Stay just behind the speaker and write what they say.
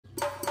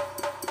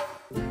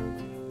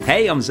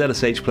Hey, I'm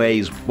ZSH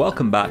Plays.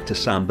 Welcome back to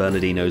San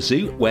Bernardino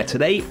Zoo, where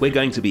today we're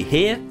going to be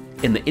here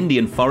in the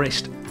Indian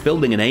forest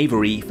building an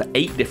aviary for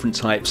 8 different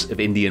types of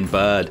Indian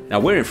bird. Now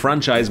we're in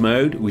franchise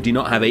mode, we do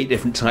not have 8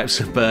 different types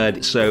of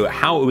bird, so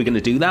how are we going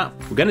to do that?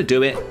 We're going to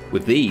do it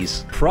with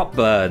these prop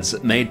birds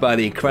made by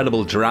the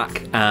incredible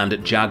Drac and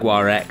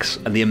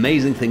JaguarX. And the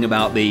amazing thing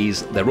about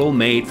these, they're all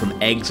made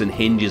from eggs and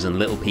hinges and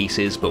little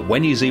pieces, but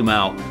when you zoom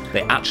out,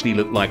 they actually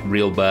look like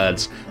real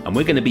birds. And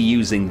we're going to be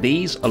using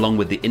these along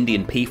with the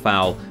Indian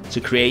peafowl to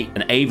create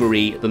an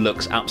aviary that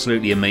looks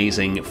absolutely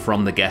amazing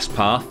from the guest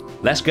path.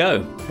 Let's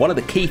go! One of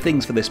the key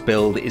things for this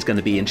build is going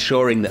to be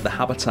ensuring that the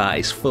habitat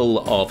is full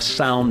of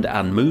sound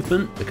and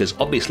movement, because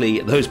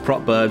obviously those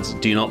prop birds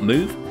do not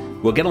move.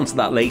 We'll get onto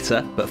that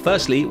later, but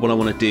firstly what I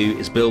want to do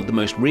is build the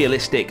most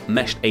realistic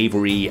meshed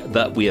aviary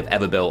that we have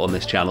ever built on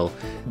this channel.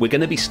 We're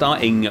going to be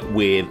starting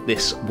with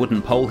this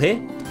wooden pole here,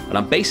 and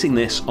I'm basing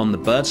this on the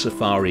bird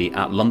safari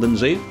at London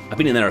Zoo. I've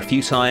been in there a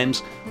few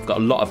times, I've got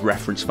a lot of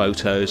reference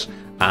photos,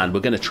 and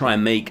we're going to try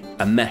and make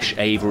a mesh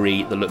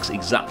aviary that looks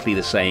exactly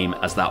the same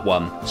as that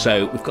one.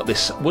 So we've got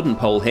this wooden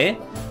pole here,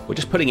 we're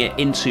just putting it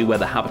into where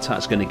the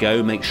habitat's going to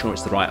go, make sure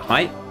it's the right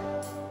height.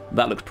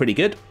 That looks pretty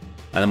good.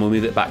 And then we'll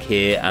move it back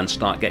here and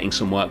start getting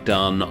some work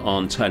done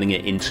on turning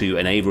it into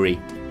an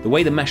aviary. The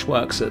way the mesh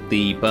works at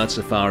the bird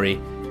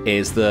safari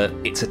is that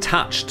it's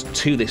attached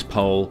to this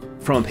pole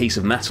from a piece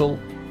of metal,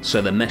 so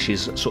the mesh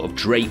is sort of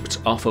draped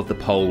off of the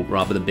pole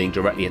rather than being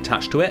directly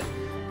attached to it.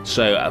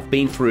 So I've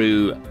been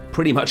through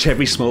pretty much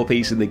every small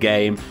piece in the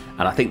game,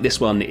 and I think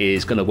this one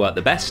is going to work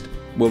the best.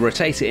 We'll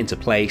rotate it into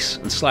place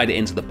and slide it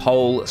into the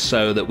pole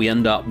so that we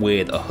end up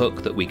with a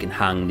hook that we can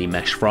hang the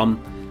mesh from.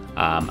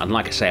 And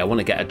like I say, I want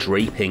to get a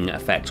draping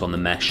effect on the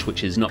mesh,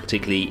 which is not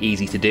particularly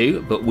easy to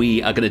do, but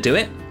we are going to do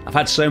it. I've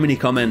had so many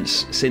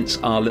comments since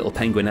our little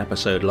penguin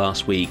episode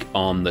last week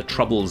on the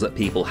troubles that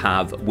people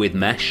have with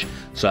mesh,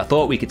 so I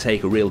thought we could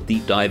take a real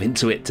deep dive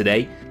into it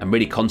today and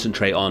really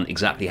concentrate on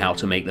exactly how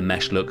to make the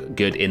mesh look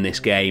good in this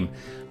game.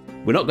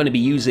 We're not going to be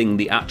using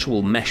the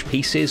actual mesh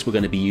pieces, we're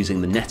going to be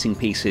using the netting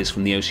pieces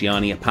from the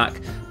Oceania pack,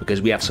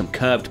 because we have some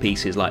curved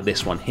pieces like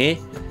this one here,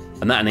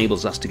 and that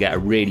enables us to get a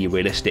really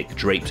realistic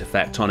draped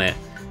effect on it.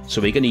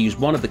 So we're going to use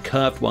one of the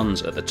curved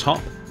ones at the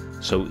top,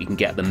 so we can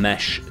get the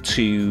mesh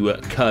to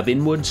curve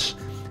inwards,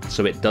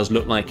 so it does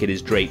look like it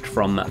is draped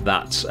from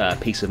that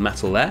piece of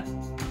metal there.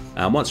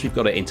 And once we've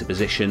got it into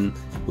position,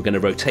 we're going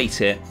to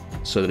rotate it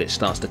so that it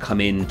starts to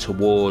come in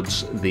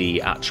towards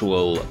the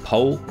actual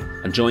pole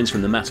and joins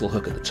from the metal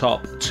hook at the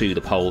top to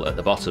the pole at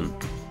the bottom.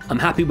 I'm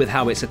happy with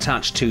how it's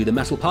attached to the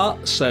metal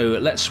part, so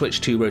let's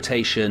switch to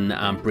rotation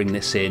and bring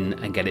this in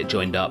and get it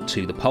joined up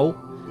to the pole.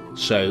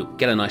 So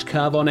get a nice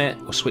curve on it,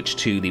 we'll switch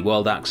to the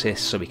world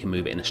axis so we can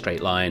move it in a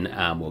straight line,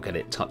 and we'll get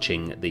it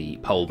touching the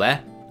pole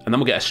there. And then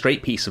we'll get a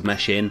straight piece of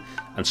mesh in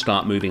and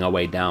start moving our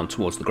way down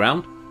towards the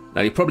ground.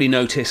 Now you probably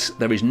notice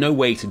there is no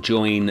way to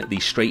join the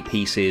straight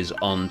pieces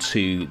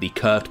onto the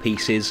curved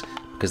pieces,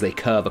 because they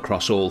curve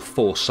across all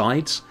 4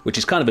 sides, which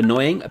is kind of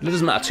annoying, but it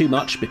doesn't matter too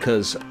much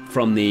because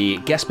from the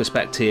guest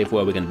perspective,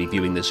 where we're going to be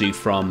viewing the zoo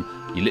from,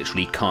 you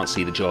literally can't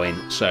see the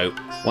join. So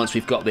once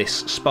we've got this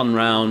spun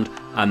round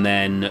and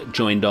then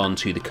joined on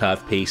to the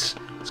curved piece,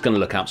 it's going to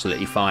look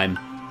absolutely fine,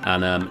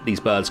 and these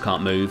birds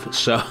can't move,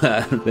 so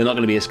they're not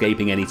going to be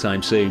escaping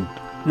anytime soon.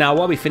 Now,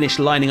 while we finish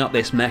lining up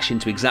this mesh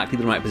into exactly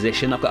the right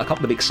position, I've got a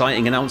couple of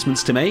exciting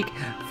announcements to make.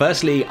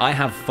 Firstly, I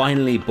have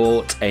finally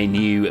bought a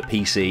new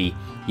PC.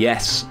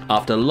 Yes,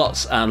 after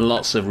lots and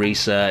lots of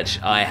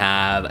research, I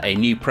have a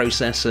new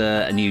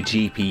processor, a new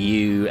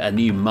GPU, a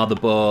new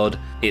motherboard.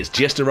 It's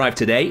just arrived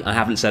today. I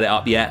haven't set it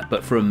up yet,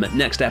 but from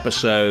next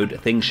episode,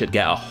 things should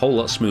get a whole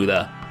lot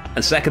smoother.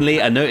 And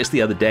secondly, I noticed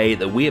the other day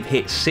that we have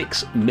hit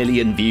 6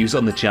 million views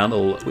on the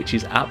channel, which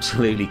is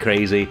absolutely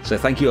crazy. So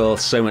thank you all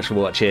so much for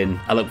watching.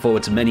 I look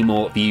forward to many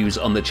more views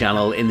on the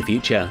channel in the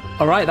future.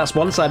 Alright, that's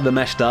one side of the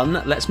mesh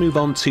done. Let's move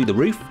on to the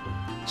roof.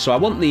 So I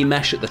want the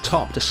mesh at the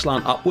top to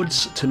slant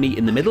upwards to meet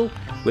in the middle.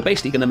 We're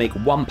basically going to make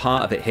one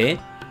part of it here,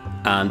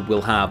 and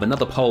we'll have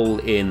another pole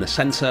in the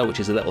center, which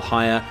is a little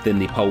higher than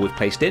the pole we've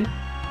placed in.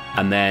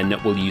 And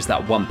then we'll use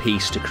that one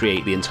piece to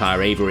create the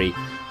entire aviary.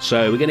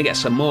 So we're going to get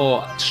some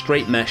more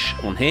straight mesh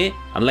on here,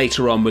 and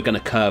later on we're going to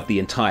curve the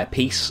entire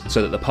piece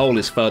so that the pole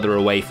is further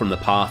away from the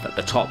path at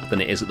the top than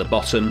it is at the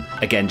bottom,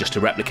 again just to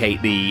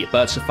replicate the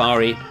bird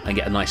safari and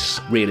get a nice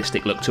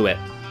realistic look to it.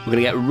 We're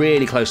going to get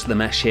really close to the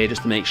mesh here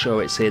just to make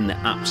sure it's in the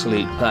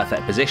absolute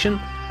perfect position,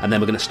 and then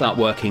we're going to start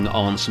working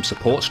on some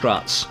support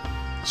struts.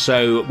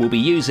 So we'll be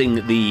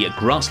using the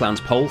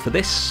grasslands pole for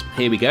this.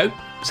 Here we go.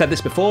 I've said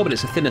this before, but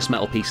it's the thinnest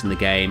metal piece in the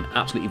game,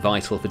 absolutely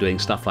vital for doing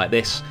stuff like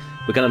this.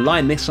 We're going to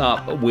line this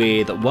up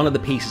with one of the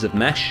pieces of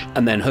mesh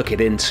and then hook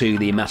it into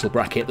the metal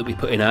bracket that we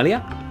put in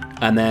earlier,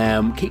 and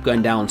then keep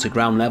going down to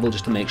ground level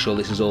just to make sure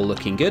this is all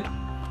looking good,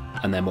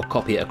 and then we'll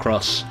copy it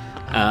across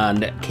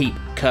and keep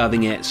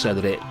curving it so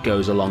that it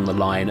goes along the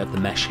line of the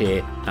mesh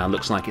here and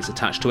looks like it's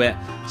attached to it.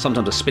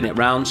 Sometimes I spin it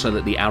round so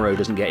that the arrow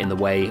doesn't get in the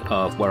way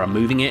of where I'm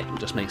moving it. It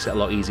just makes it a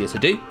lot easier to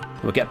do.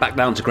 We'll get back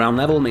down to ground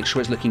level, make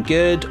sure it's looking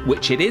good,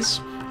 which it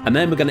is. And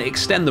then we're going to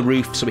extend the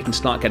roof so we can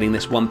start getting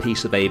this one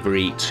piece of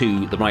aviary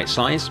to the right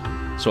size.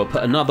 So I'll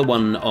put another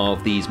one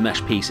of these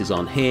mesh pieces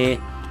on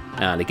here,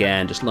 and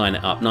again just line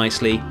it up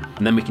nicely,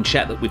 and then we can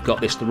check that we've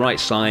got this the right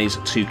size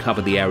to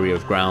cover the area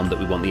of ground that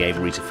we want the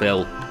aviary to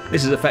fill.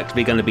 This is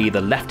effectively going to be the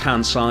left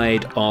hand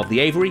side of the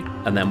aviary,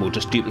 and then we'll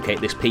just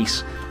duplicate this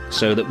piece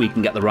so that we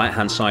can get the right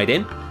hand side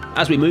in.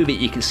 As we move it,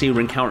 you can see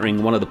we're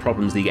encountering one of the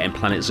problems that you get in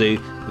Planet Zoo.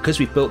 Because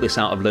we've built this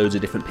out of loads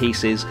of different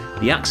pieces,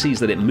 the axes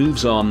that it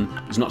moves on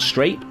is not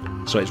straight,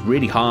 so it's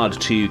really hard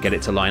to get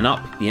it to line up.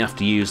 You have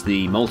to use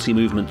the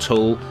multi-movement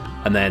tool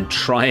and then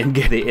try and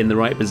get it in the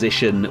right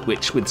position,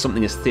 which with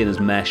something as thin as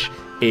mesh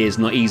is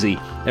not easy.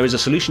 There is a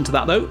solution to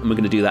that though, and we're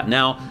going to do that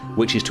now,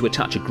 which is to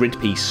attach a grid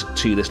piece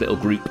to this little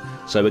group.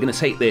 So we're going to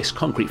take this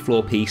concrete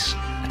floor piece,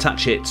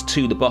 attach it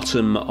to the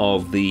bottom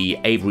of the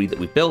aviary that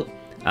we built,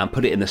 and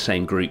put it in the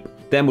same group.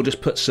 Then we'll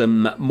just put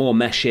some more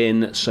mesh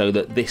in so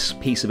that this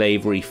piece of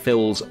aviary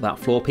fills that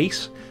floor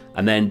piece.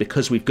 And then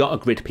because we've got a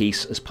grid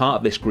piece as part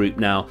of this group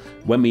now,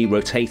 when we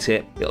rotate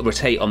it, it'll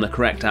rotate on the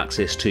correct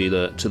axis to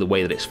the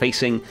way that it's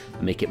facing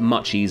and make it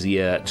much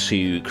easier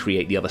to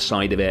create the other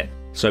side of it.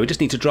 So we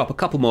just need to drop a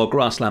couple more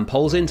grassland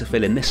poles in to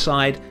fill in this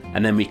side,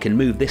 and then we can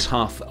move this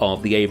half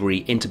of the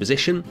aviary into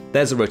position.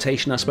 There's the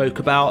rotation I spoke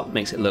about,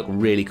 makes it look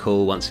really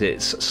cool once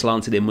it's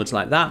slanted inwards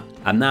like that.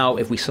 And now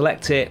if we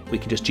select it, we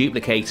can just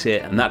duplicate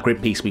it, and that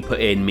grid piece we put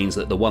in means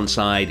that the one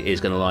side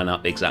is going to line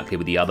up exactly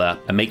with the other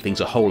and make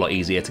things a whole lot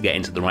easier to get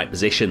into the right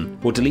position.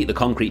 We'll delete the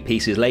concrete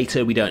pieces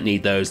later, we don't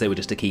need those, they were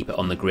just to keep it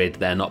on the grid,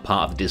 they're not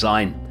part of the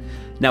design.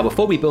 Now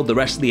before we build the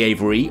rest of the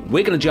aviary,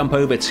 we're going to jump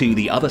over to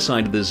the other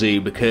side of the zoo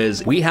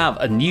because we have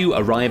a new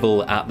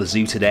arrival at the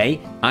zoo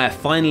today. I have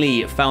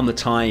finally found the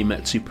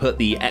time to put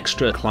the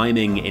extra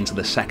climbing into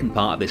the second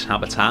part of this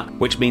habitat,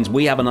 which means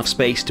we have enough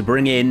space to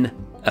bring in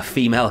a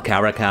female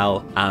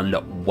caracal, and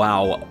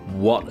wow,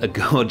 what a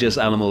gorgeous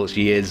animal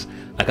she is.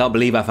 I can't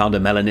believe I found a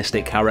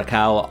melanistic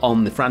caracal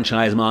on the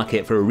franchise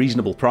market for a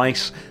reasonable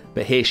price,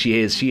 but here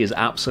she is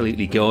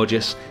absolutely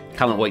gorgeous.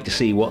 Cannot wait to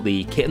see what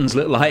the kittens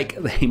look like.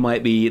 They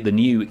might be the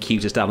new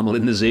cutest animal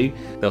in the zoo.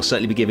 They'll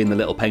certainly be giving the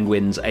little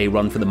penguins a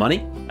run for the money,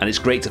 and it's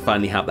great to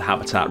finally have the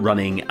habitat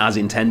running as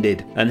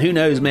intended. And who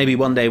knows, maybe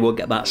one day we'll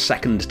get that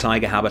second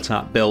tiger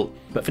habitat built.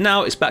 But for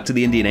now, it's back to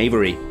the Indian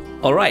Aviary.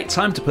 Alright,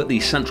 time to put the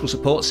central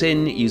supports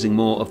in using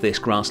more of this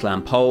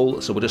grassland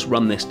pole, so we'll just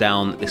run this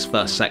down this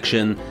first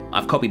section.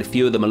 I've copied a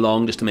few of them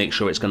along just to make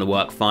sure it's going to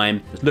work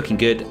fine. It's looking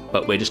good,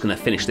 but we're just going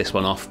to finish this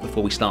one off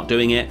before we start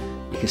doing it.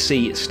 You can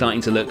see it's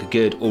starting to look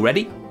good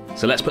already,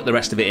 so let's put the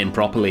rest of it in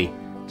properly.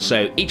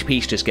 So each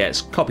piece just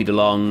gets copied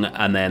along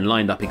and then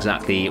lined up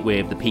exactly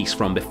with the piece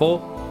from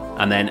before.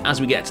 And then as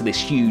we get to this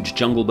huge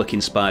Jungle Book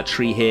inspired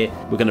tree here,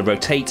 we're going to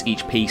rotate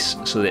each piece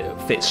so that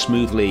it fits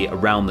smoothly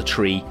around the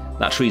tree.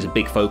 That tree is a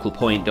big focal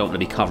point, don't want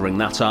to be covering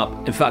that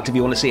up. In fact, if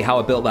you want to see how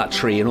I built that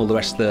tree and all the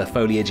rest of the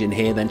foliage in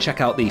here, then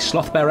check out the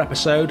Sloth Bear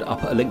episode. I'll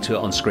put a link to it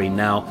on screen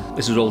now.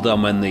 This was all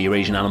done when the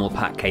Eurasian Animal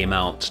Pack came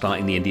out,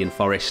 starting the Indian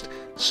forest.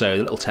 So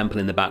the little temple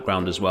in the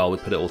background as well, we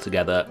put it all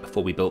together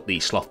before we built the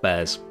Sloth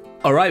Bears.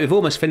 Alright, we've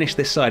almost finished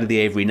this side of the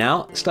aviary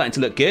now. It's starting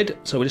to look good,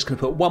 so we're just going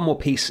to put one more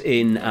piece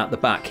in at the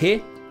back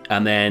here,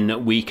 and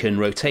then we can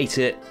rotate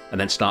it and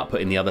then start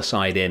putting the other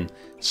side in.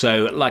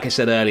 So like I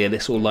said earlier,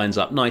 this all lines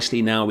up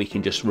nicely now. We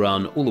can just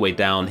run all the way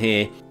down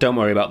here. Don't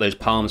worry about those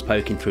palms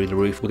poking through the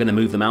roof. We're going to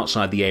move them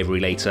outside the aviary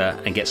later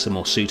and get some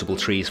more suitable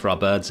trees for our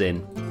birds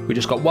in. We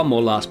just got one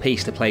more last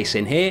piece to place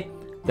in here.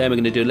 Then we're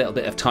going to do a little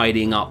bit of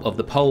tidying up of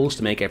the poles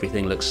to make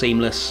everything look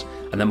seamless,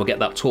 and then we'll get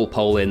that tall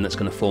pole in that's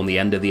going to form the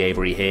end of the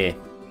aviary here.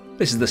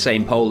 This is the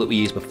same pole that we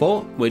used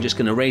before. We're just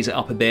going to raise it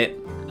up a bit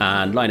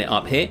and line it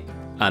up here,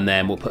 and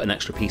then we'll put an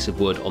extra piece of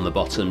wood on the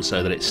bottom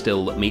so that it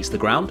still meets the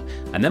ground.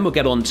 And then we'll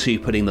get on to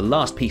putting the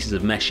last pieces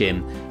of mesh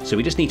in. So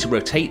we just need to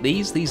rotate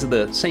these. These are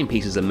the same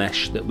pieces of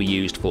mesh that we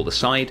used for the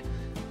side,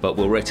 but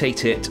we'll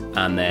rotate it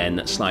and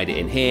then slide it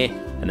in here,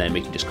 and then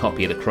we can just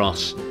copy it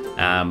across.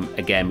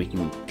 Again, we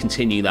can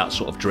continue that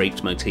sort of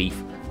draped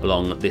motif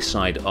along this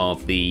side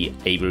of the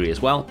aviary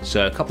as well.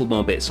 So a couple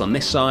more bits on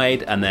this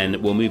side, and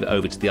then we'll move it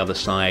over to the other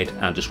side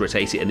and just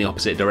rotate it in the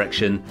opposite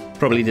direction.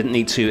 Probably didn't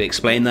need to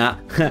explain that.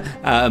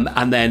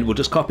 And then we'll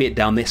just copy it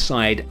down this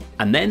side,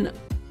 and then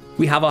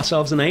we have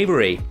ourselves an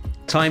aviary.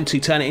 Time to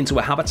turn it into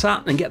a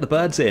habitat and get the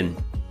birds in.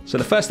 So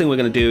the first thing we're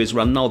going to do is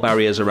run null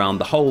barriers around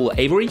the whole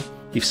aviary.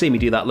 You've seen me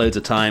do that loads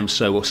of times,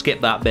 so we'll skip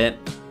that bit.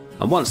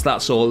 And once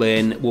that's all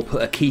in, we'll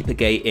put a keeper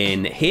gate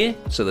in here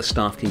so the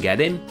staff can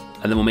get in.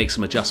 And then we'll make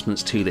some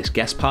adjustments to this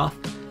guest path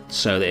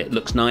so that it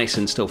looks nice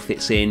and still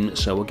fits in.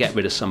 So we'll get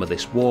rid of some of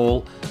this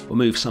wall. We'll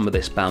move some of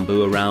this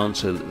bamboo around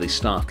so that the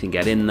staff can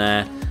get in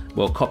there.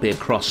 We'll copy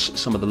across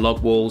some of the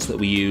log walls that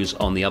we use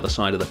on the other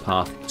side of the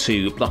path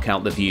to block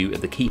out the view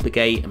of the keeper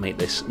gate and make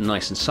this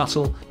nice and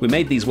subtle. We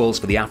made these walls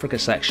for the Africa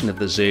section of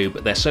the zoo,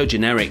 but they're so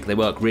generic, they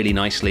work really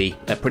nicely.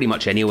 They're pretty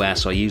much anywhere,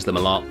 so I use them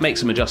a lot. Make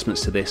some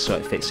adjustments to this so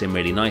it fits in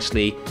really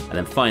nicely. And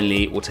then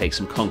finally, we'll take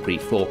some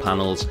concrete floor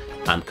panels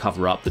and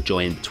cover up the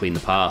join between the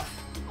path.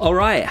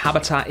 Alright,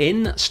 habitat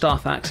in,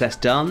 staff access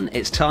done.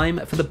 It's time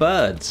for the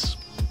birds.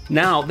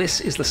 Now,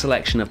 this is the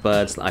selection of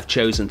birds that I've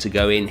chosen to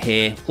go in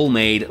here, all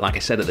made, like I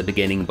said at the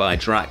beginning, by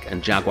Drac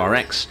and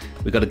JaguarX.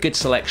 We've got a good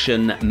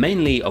selection,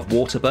 mainly of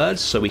water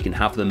birds, so we can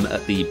have them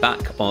at the back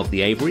of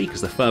the aviary,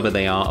 because the further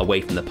they are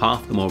away from the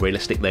path, the more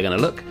realistic they're going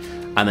to look.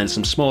 And then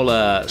some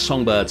smaller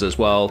songbirds as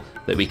well,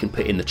 that we can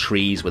put in the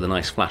trees with a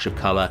nice flash of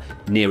colour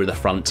nearer the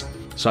front.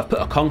 So I've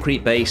put a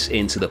concrete base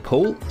into the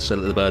pool so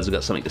that the birds have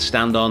got something to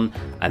stand on,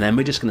 and then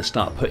we're just going to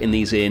start putting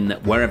these in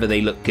wherever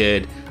they look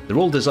good. They're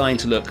all designed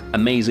to look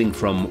amazing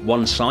from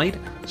one side,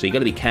 so you've got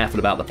to be careful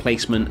about the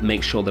placement,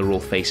 make sure they're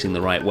all facing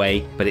the right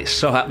way, but it's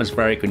so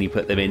atmospheric when you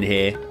put them in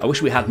here. I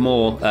wish we had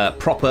more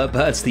proper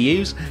birds to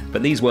use,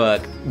 but these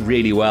work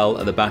really well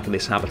at the back of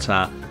this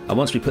habitat. And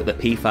once we put the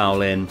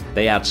peafowl in,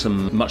 they add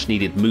some much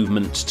needed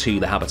movement to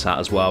the habitat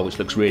as well, which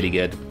looks really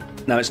good.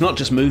 Now, it's not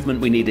just movement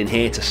we need in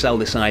here to sell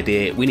this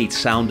idea, we need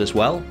sound as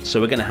well.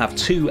 So we're going to have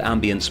two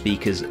ambient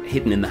speakers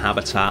hidden in the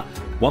habitat,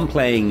 one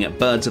playing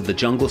birds of the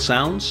jungle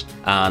sounds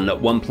and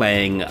one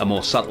playing a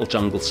more subtle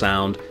jungle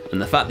sound.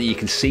 And the fact that you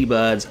can see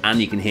birds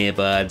and you can hear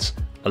birds,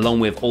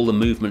 along with all the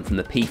movement from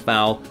the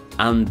peafowl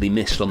and the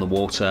mist on the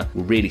water,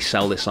 will really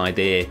sell this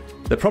idea.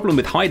 The problem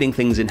with hiding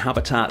things in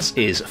habitats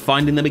is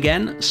finding them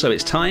again, so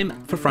it's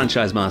time for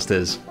Franchise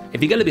Masters.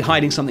 If you're going to be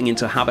hiding something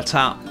into a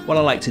habitat, what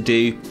I like to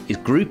do is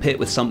group it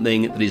with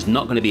something that is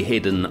not going to be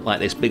hidden, like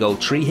this big old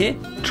tree here.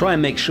 Try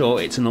and make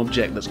sure it's an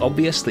object that's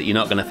obvious that you're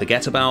not going to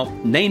forget about.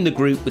 Name the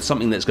group with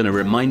something that's going to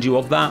remind you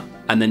of that,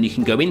 and then you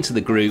can go into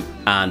the group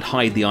and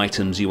hide the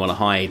items you want to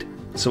hide.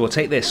 So we'll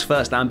take this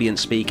first ambient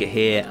speaker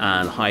here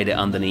and hide it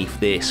underneath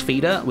this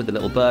feeder with the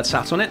little bird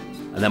sat on it.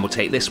 And then we'll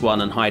take this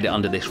one and hide it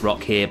under this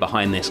rock here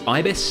behind this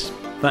ibis.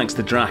 Thanks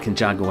to Drac and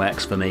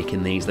JaguarX for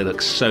making these, they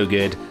look so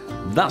good.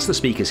 That's the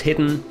speakers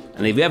hidden,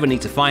 and if you ever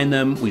need to find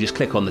them, we just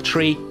click on the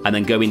tree and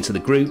then go into the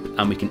group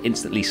and we can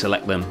instantly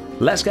select them.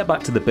 Let's get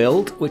back to the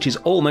build, which is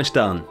almost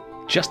done.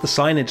 Just the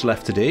signage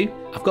left to do.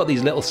 I've got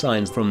these little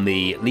signs from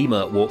the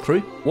Lima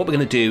walkthrough. What we're going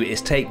to do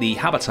is take the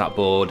habitat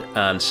board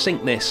and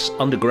sink this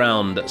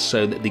underground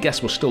so that the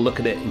guests will still look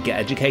at it and get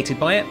educated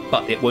by it,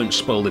 but it won't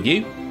spoil the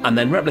view. And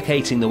then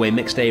replicating the way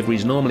mixed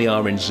aviaries normally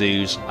are in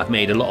zoos, I've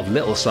made a lot of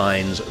little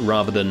signs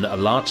rather than a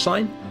large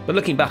sign. But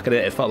looking back at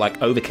it, it felt like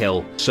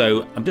overkill.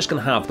 So I'm just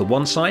going to have the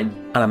one sign,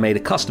 and I made a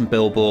custom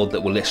billboard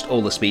that will list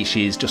all the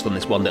species just on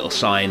this one little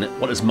sign.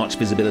 Want as much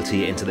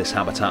visibility into this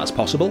habitat as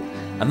possible.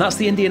 And that's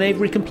the Indian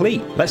Aviary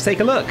complete. Let's take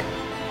a look.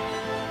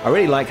 I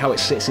really like how it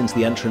sits into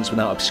the entrance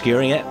without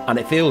obscuring it, and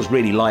it feels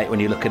really light when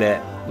you look at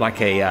it, like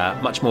a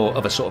much more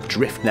of a sort of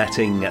drift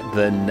netting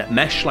than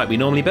mesh like we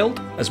normally build.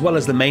 As well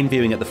as the main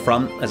viewing at the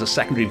front, there's a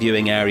secondary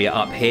viewing area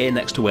up here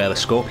next to where the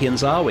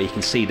scorpions are, where you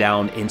can see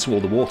down into all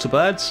the water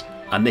birds.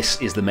 And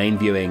this is the main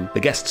viewing, the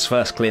guest's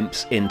first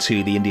glimpse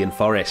into the Indian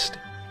forest.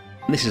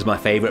 And this is my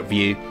favourite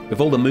view.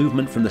 With all the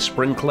movement from the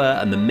sprinkler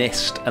and the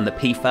mist and the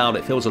peafowl,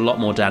 it feels a lot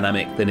more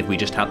dynamic than if we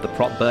just had the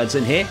prop birds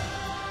in here.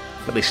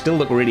 But they still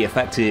look really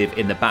effective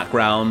in the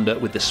background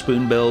with the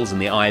spoonbills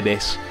and the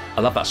ibis. I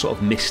love that sort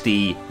of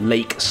misty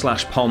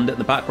lake/pond at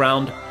the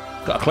background.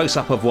 Got a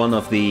close-up of one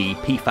of the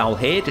peafowl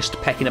here,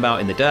 just pecking about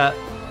in the dirt.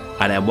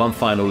 And then one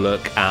final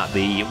look at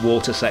the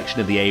water section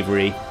of the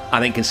aviary. I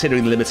think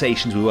considering the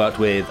limitations we worked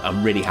with,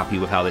 I'm really happy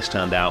with how this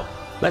turned out.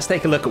 Let's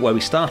take a look at where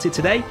we started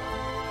today.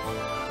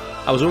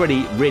 I was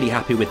already really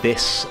happy with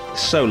this,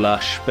 so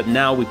lush, but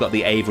now we've got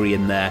the aviary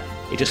in there.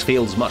 It just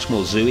feels much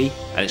more zoo-y,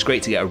 and it's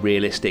great to get a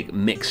realistic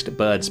mixed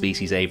bird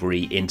species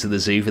aviary into the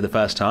zoo for the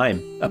first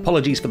time.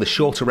 Apologies for the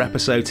shorter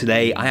episode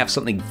today. I have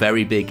something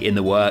very big in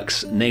the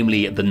works,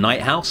 namely the night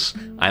house.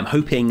 I am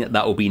hoping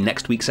that will be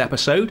next week's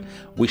episode.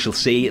 We shall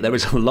see. There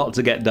is a lot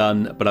to get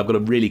done, but I've got a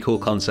really cool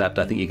concept.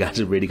 I think you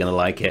guys are really going to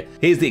like it.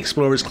 Here's the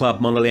Explorers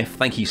Club monolith.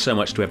 Thank you so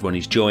much to everyone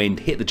who's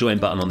joined. Hit the join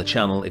button on the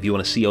channel if you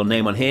want to see your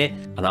name on here,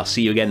 and I'll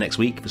see you again next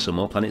week for some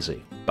more Planet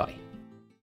Zoo. Bye.